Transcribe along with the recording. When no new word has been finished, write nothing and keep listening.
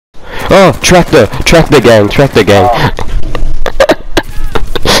Oh, tractor gang, tractor gang.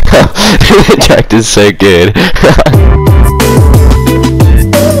 The tractor's so good.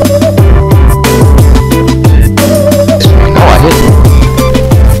 Oh, I hit.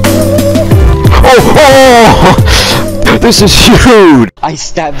 Oh! This is huge! I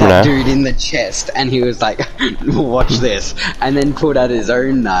stabbed that dude in the chest, and he was like, watch this, and then pulled out his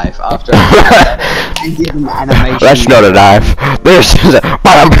own knife after I stabbed that and did an animation. That's not a knife. This is a...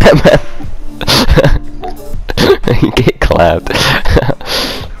 You get clapped.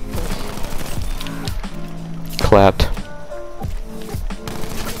 Clapped.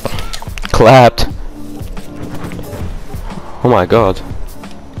 Clapped. Oh my god.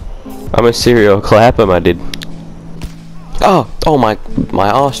 I'm a serial clapper, my dude. Oh my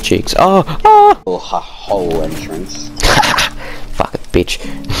arse cheeks. Oh. Hole entrance. Fuck it, bitch.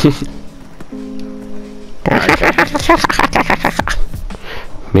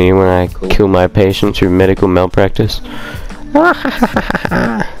 Me when I kill my patient through medical malpractice.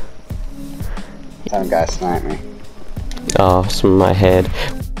 Some guy sniped me. Oh, some of my head.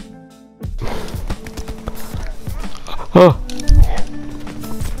 Oh!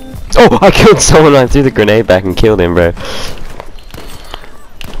 Oh, I killed someone. I threw the grenade back and killed him, bro.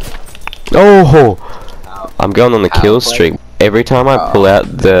 Oh! I'm going on the kill streak. Every time I pull out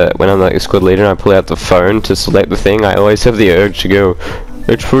when I'm like a squad leader and I pull out the phone to select the thing, I always have the urge to go,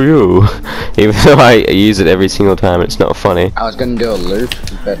 it's for you. Even though I use it every single time, it's not funny. I was gonna do a loop,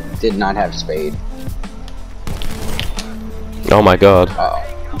 but did not have speed. Oh my god.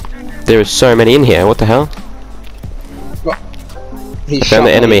 There are so many in here, what the hell? I found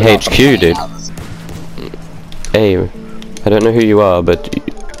the enemy HQ, dude. Hey, I don't know who you are, but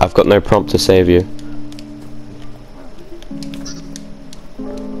I've got no prompt to save you.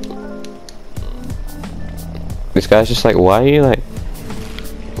 This guy's just like, why are you like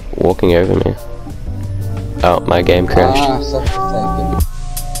walking over me? Oh, my game crashed.